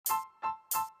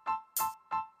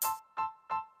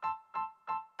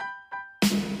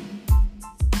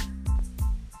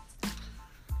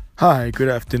Hi, good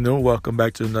afternoon. Welcome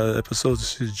back to another episode.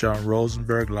 This is John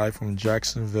Rosenberg, live from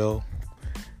Jacksonville.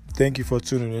 Thank you for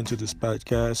tuning into this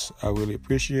podcast. I really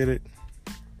appreciate it.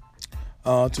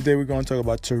 Today we're going to talk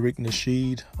about Tariq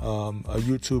Nasheed, a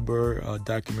YouTuber, a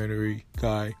documentary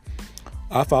guy.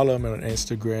 I follow him on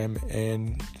Instagram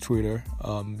and Twitter.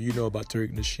 You know about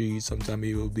Tariq Nasheed. Sometimes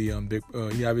he will be on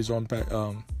he have his own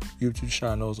YouTube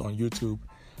channels on YouTube.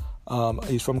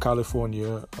 He's from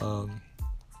California.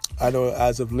 I know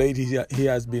as of late he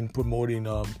has been promoting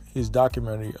his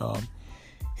documentary,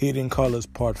 Hidden Colors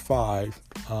Part 5.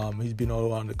 He's been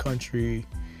all around the country,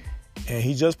 and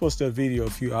he just posted a video a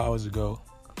few hours ago.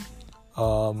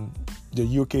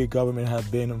 The UK government had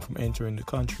banned him from entering the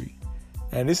country,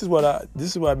 and this is what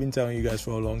I've been telling you guys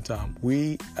for a long time.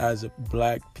 We as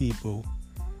black people,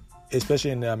 especially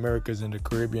in the Americas and the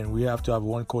Caribbean, we have to have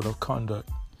one code of conduct,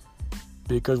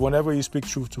 because whenever you speak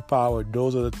truth to power,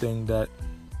 those are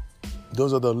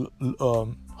the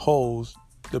holes,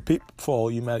 the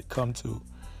pitfall you might come to,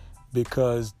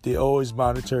 because they're always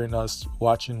monitoring us,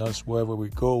 watching us wherever we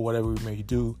go, whatever we may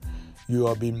do. You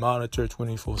are being monitored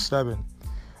 24/7,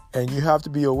 and you have to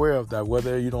be aware of that.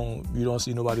 Whether you don't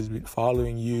see nobody's been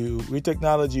following you with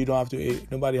technology,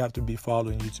 nobody have to be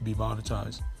following you to be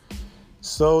monetized.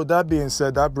 So that being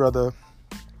said, that brother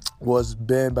was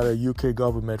banned by the UK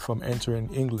government from entering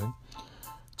England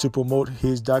to promote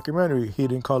his documentary,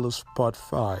 Hidden Colors Part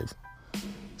 5.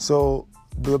 So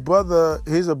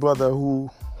he's a brother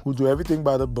who do everything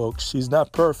by the books. He's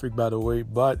not perfect, by the way,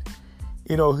 but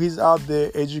he's out there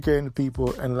educating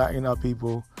people, enlightening our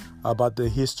people about the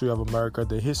history of America,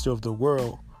 the history of the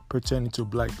world pertaining to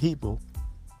black people.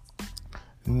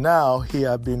 Now he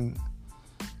has been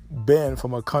banned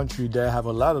from a country that have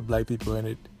a lot of black people in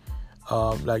it,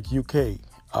 like UK.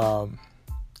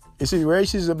 You see,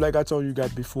 racism, like I told you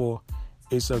guys before,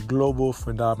 is a global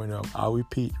phenomenon. I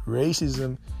repeat,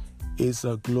 racism is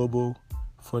a global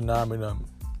phenomenon.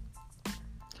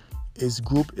 It's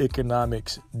group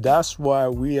economics. That's why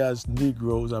we as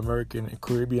Negroes, American and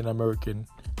Caribbean American,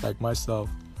 like myself,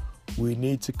 we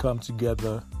need to come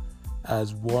together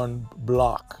as one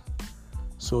block.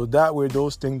 So that way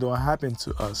those things don't happen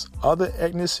to us. Other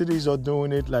ethnicities are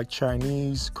doing it, like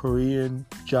Chinese, Korean,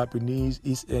 Japanese,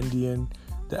 East Indian,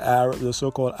 the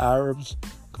so-called Arabs,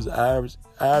 because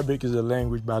Arabic is a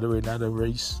language, by the way, not a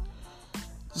race.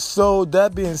 So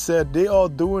that being said, they are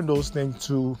doing those things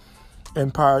to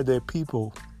empower their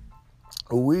people.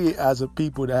 We as a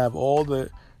people that have all the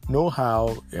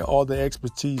know-how and all the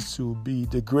expertise to be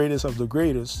the greatest of the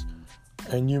greatest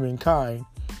in humankind,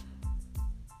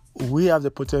 we have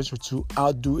the potential to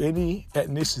outdo any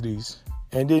ethnicities,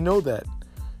 and they know that,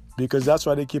 because that's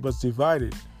why they keep us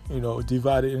divided,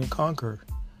 divided and conquered.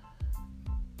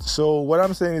 So what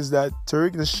I'm saying is that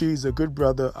Tariq Nasheed is a good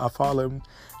brother. I follow him.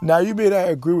 Now, you may not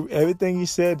agree with everything he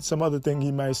said. Some other thing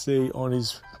he might say on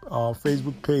his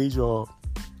Facebook page or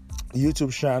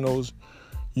YouTube channels,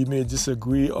 you may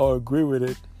disagree or agree with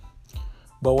it.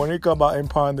 But when it comes about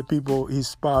empowering the people, he's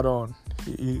spot on.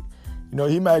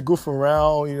 He might goof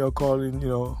around, calling,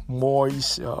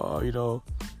 Moise,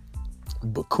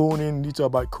 cooning. You talk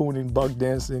about cooning, bug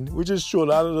dancing, which is true. A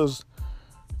lot of those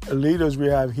leaders we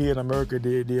have here in America,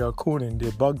 they are cooning,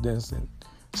 they're bug dancing.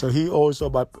 So he always talk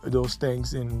about those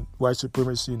things in white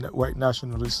supremacy, white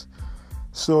nationalists.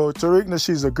 So Tariq Nasheed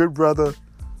is a good brother.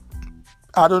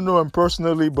 I don't know him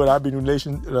personally, but I've been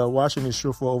watching his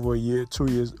show for over a year,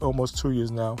 2 years, almost 2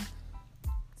 years now.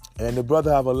 And the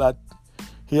brother have a lot.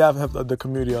 He have helped the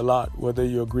community a lot, whether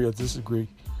you agree or disagree,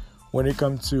 when it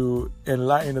comes to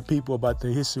enlightening the people about the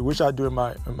history, which I do in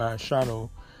my channel.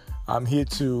 I'm here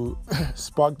to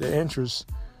spark the interest,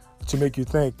 to make you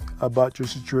think about your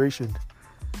situation.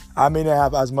 I may not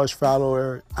have as much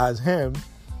follower as him.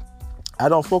 I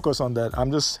don't focus on that.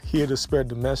 I'm just here to spread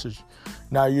the message.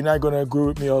 Now, you're not going to agree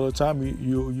with me all the time.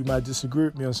 You might disagree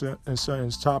with me on certain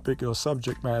topic or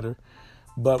subject matter.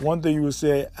 But one thing you would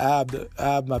say, I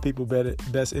have my people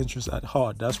best interests at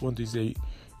heart. That's one thing you say.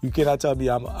 You cannot tell me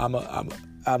I'm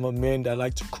a man that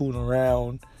like to cool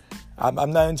around.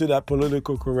 I'm not into that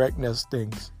political correctness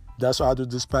things. That's why I do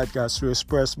this podcast, to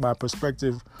express my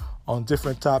perspective on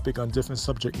different topic, on different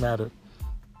subject matter.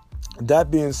 That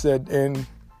being said, and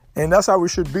that's how we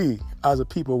should be as a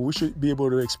people. We should be able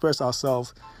to express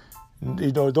ourselves.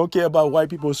 Don't care about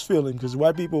white people's feelings, because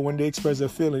white people, when they express their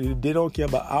feelings, they don't care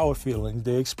about our feelings.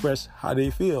 They express how they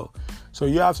feel. So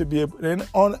you have to be able,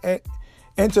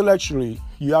 intellectually,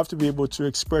 you have to be able to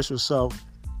express yourself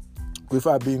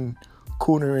without being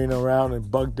coonering around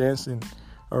and bug dancing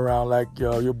around like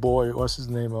your boy, what's his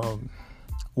name,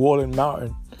 Wallen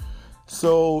Mountain.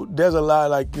 So there's a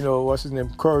lot like, what's his name?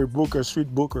 Cory Booker,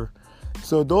 Street Booker.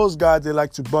 So those guys, they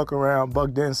like to buck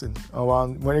dancing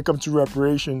around. When it comes to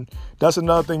reparation, that's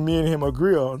another thing me and him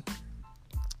agree on.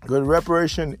 But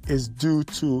reparation is due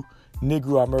to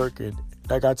Negro American.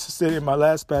 Like I said in my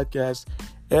last podcast,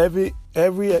 every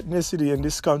ethnicity in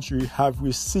this country have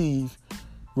received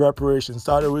reparations.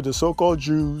 Started with the so-called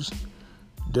Jews,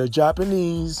 the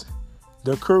Japanese,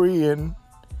 the Korean,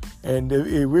 and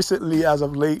recently, as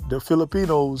of late, the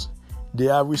Filipinos. They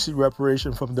have received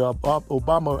reparation from the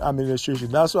Obama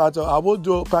administration. That's why I thought I will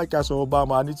do a podcast on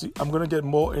Obama. I'm gonna get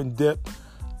more in depth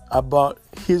about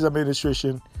his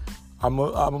administration. I'm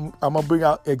gonna bring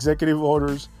out executive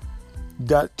orders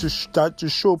that to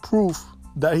show proof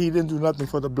that he didn't do nothing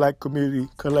for the black community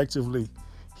collectively.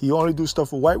 He only do stuff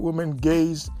for white women,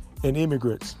 gays, and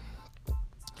immigrants.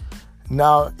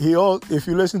 Now, if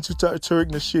you listen to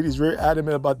Tariq Nasheed, he's very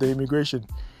adamant about the immigration.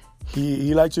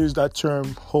 He likes to use that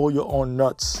term, hold your own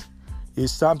nuts.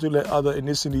 It's time to let other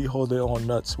ethnicity hold their own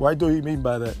nuts. Why do he mean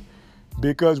by that?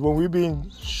 Because when we're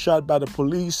being shot by the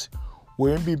police,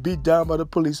 we're being beat down by the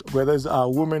police, whether it's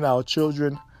our women, our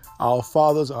children, our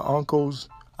fathers, our uncles,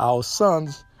 our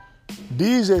sons,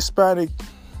 these Hispanic,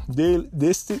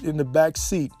 they sit in the back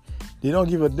seat. They don't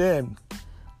give a damn.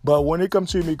 But when it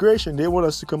comes to immigration, they want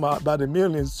us to come out by the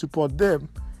millions to support them.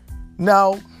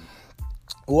 Now,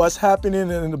 what's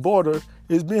happening in the border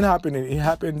is been happening. It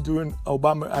happened during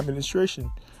Obama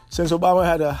administration. Since Obama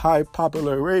had a high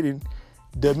popular rating,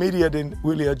 the media didn't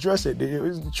really address it.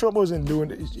 Trump wasn't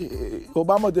doing it.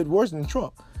 Obama did worse than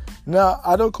Trump. Now,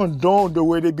 I don't condone the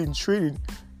way they've been treated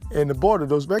in the border,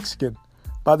 those Mexicans.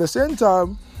 But at the same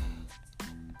time,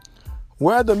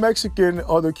 where the Mexican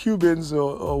or the Cubans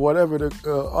or whatever the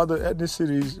other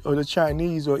ethnicities or the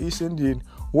Chinese or East Indian,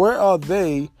 where are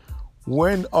they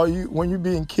when you're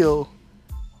being killed,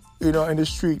 in the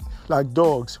street like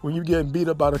dogs, when you're getting beat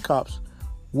up by the cops?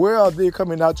 Where are they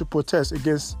coming out to protest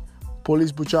against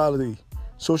police brutality,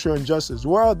 social injustice?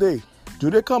 Where are they? Do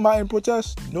they come out and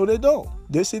protest? No, they don't.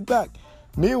 They sit back.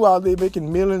 Meanwhile, they're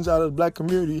making millions out of the black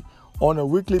community on a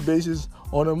weekly basis,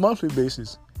 on a monthly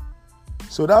basis.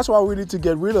 So that's why we need to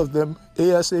get rid of them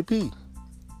ASAP.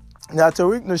 Now,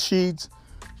 Tariq Nasheed,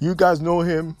 you guys know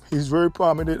him. He's very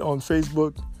prominent on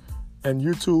Facebook and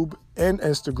YouTube and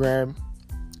Instagram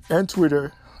and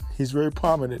Twitter. He's very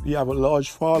prominent. He have a large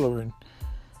following.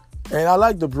 And I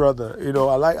like the brother.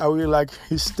 I really like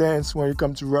his stance when it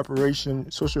comes to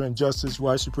reparation, social injustice,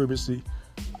 white supremacy.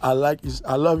 I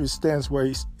love his stance where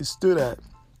he stood at.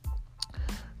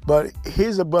 But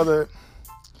here's a brother.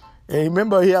 And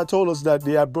remember, he had told us that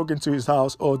they had broken into his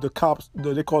house, or the cops,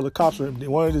 they called the cops on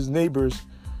him. One of his neighbors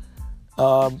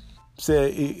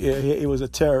said he was a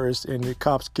terrorist, and the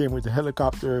cops came with a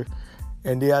helicopter,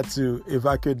 and they had to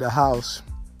evacuate the house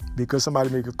because somebody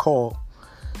made a call.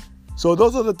 So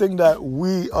those are the things that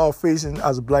we are facing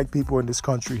as black people in this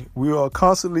country. We are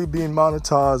constantly being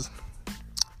monetized,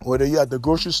 whether you're at the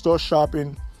grocery store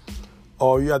shopping,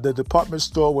 or you're at the department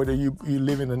store, whether you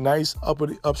live in a nice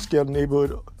upscale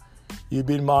neighborhood, you're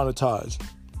being monetized.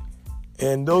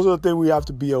 And those are the things we have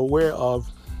to be aware of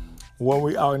when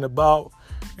we're out and about.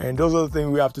 And those are the things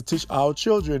we have to teach our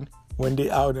children when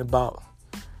they're out and about.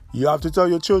 You have to tell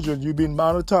your children you're being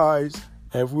monetized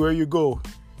everywhere you go.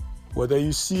 Whether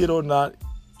you see it or not,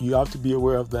 you have to be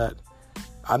aware of that.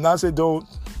 I'm not saying don't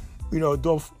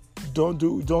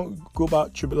go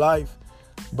about your life,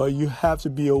 but you have to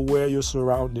be aware of your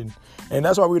surrounding. And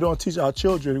that's why we don't teach our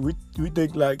children. We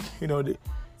think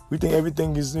we think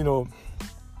everything is,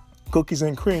 cookies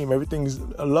and cream. Everything is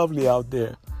lovely out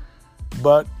there.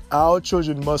 But our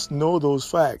children must know those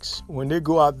facts when they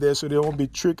go out there, so they won't be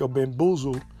tricked or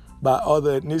bamboozled by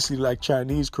other ethnicity like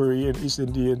Chinese, Korean, East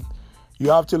Indian.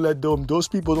 You have to let those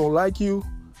people don't like you.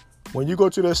 When you go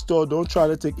to the store, don't try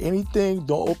to take anything.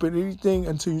 Don't open anything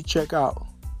until you check out.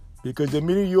 Because the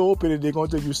minute you open it, they're going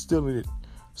to think you're stealing it.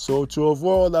 So to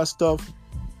avoid all that stuff,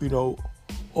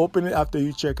 open it after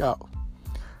you check out.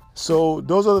 So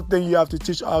those are the things you have to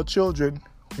teach our children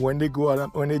when they go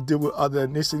out, when they deal with other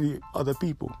ethnicity, other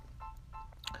people.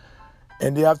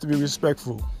 And they have to be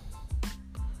respectful.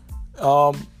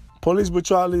 Police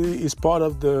brutality is part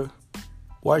of the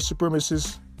white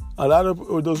supremacists. A lot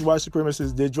of those white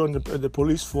supremacists, they joined the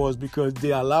police force because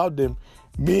they allowed them.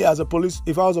 Me as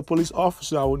if I was a police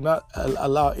officer, I would not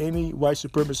allow any white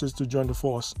supremacists to join the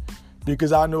force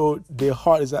because I know their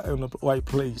heart is in the right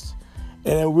place.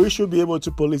 And we should be able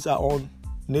to police our own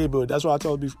neighborhood. That's what I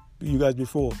told you guys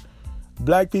before.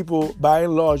 Black people, by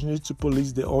and large, need to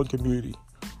police their own community.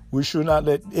 We should not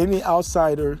let any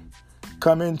outsider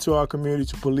come into our community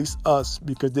to police us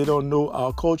because they don't know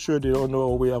our culture, they don't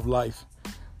know our way of life.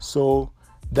 So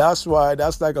that's why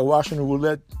that's like a Russian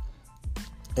roulette,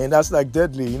 and that's like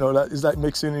deadly. It's like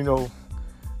mixing,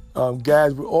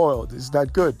 gas with oil. It's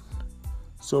not good.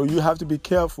 So you have to be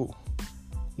careful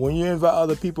when you invite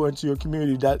other people into your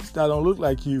community that don't look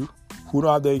like you, who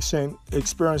don't have the same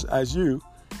experience as you.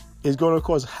 It's going to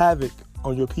cause havoc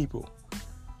on your people.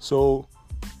 So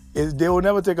they will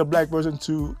never take a black person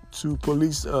to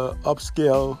police a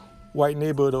upscale white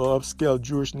neighborhood or upscale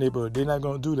Jewish neighborhood. They're not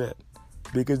going to do that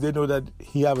because they know that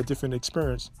he have a different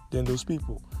experience than those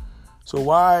people. So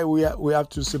why we have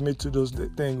to submit to those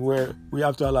things where we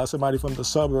have to allow somebody from the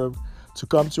suburb to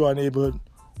come to our neighborhood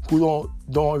who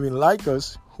don't even like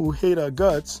us, who hate our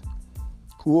guts,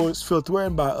 who always feel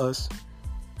threatened by us,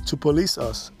 to police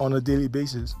us on a daily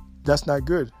basis? That's not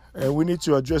good. And we need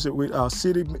to address it with our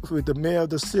city, with the mayor of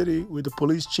the city, with the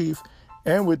police chief,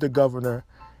 and with the governor.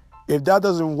 If that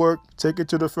doesn't work, take it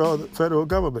to the federal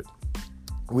government.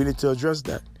 We need to address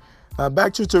that. Now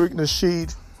back to Tariq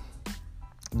Nasheed.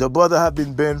 The brother had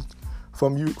been banned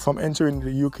from entering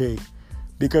the UK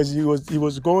because he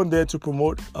was going there to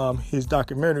promote his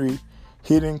documentary,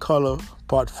 Hidden Color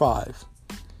Part 5.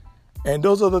 And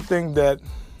those are the things that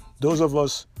those of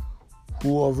us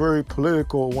who are very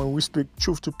political, when we speak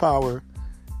truth to power,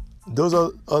 those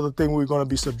are the things we're going to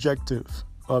be subject to.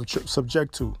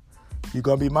 You're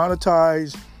going to be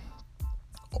monetized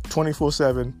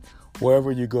 24/7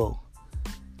 wherever you go.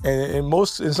 And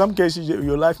in some cases,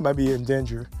 your life might be in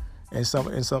danger in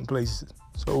some places.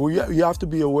 So you have to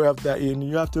be aware of that, and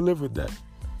you have to live with that.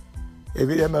 If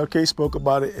MLK spoke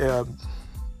about it,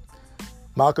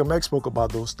 Malcolm X spoke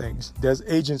about those things. There's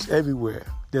agents everywhere.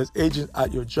 There's agents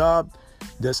at your job.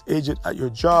 There's agent at your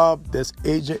job. There's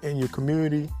agent in your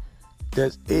community.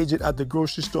 There's agent at the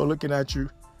grocery store looking at you.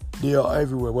 They are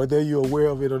everywhere. Whether you're aware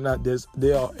of it or not,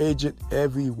 there are agent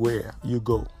everywhere you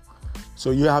go.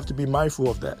 So you have to be mindful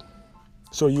of that,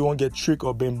 so you won't get tricked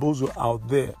or bamboozled out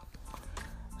there.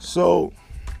 So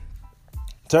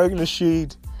Tariq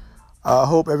Nasheed, I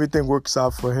hope everything works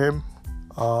out for him.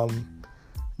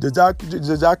 The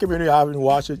documentary, I haven't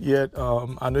watched it yet.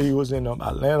 I know he was in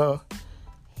Atlanta.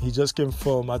 He just came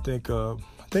from I think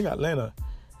Atlanta,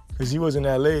 because he was in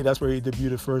LA. That's where he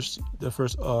debuted the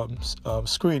first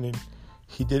screening.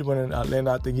 He did one in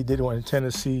Atlanta. I think he did one in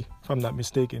Tennessee, if I'm not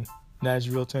mistaken,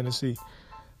 Nashville, Tennessee.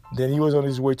 Then he was on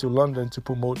his way to London to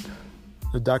promote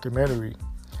the documentary.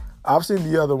 I've seen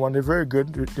the other one. They're very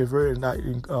good. They're very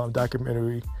enlightening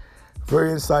documentary.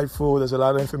 Very insightful. There's a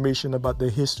lot of information about the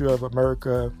history of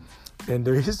America and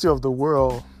the history of the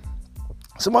world.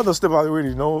 Some other stuff I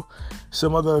already know.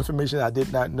 Some other information I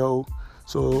did not know.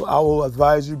 So I will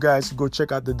advise you guys to go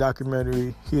check out the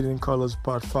documentary, Hidden Colors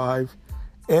Part 5.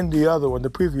 And the other one, the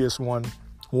previous one,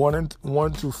 1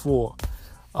 to 4.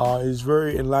 Is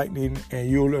very enlightening, and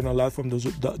you'll learn a lot from those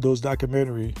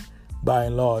documentaries by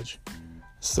and large.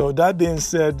 So that being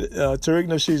said, Tariq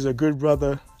Nasheed is a good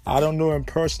brother. I don't know him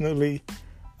personally.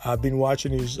 I've been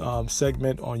watching his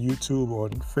segment on YouTube,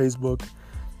 on Facebook,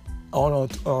 on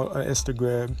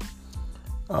Instagram.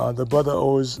 The brother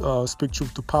always speaks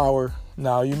truth to power.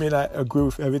 Now, you may not agree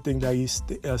with everything that he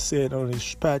said on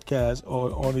his podcast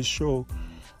or on his show,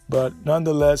 but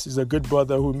nonetheless, he's a good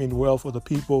brother who means well for the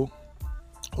people.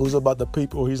 Who's about the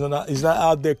people. He's not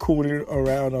out there cooling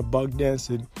around or bug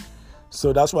dancing.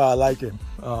 So that's why I like him.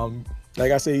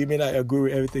 Like I said, you may not agree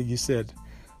with everything he said,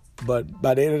 but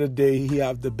by the end of the day, he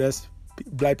have the best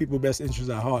black people best interests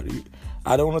at heart.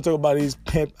 I don't want to talk about his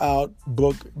pimp out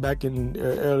book back in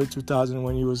early 2000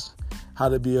 when he was how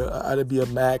to be a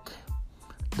Mac.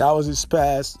 That was his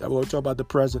past. I will talk about the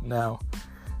present now.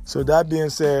 So that being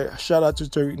said, shout out to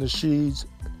Tariq Nasheed.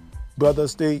 Brother,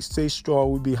 stay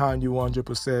strong. We're behind you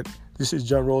 100%. This is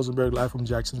John Rosenberg, live from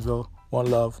Jacksonville. One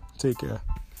love. Take care.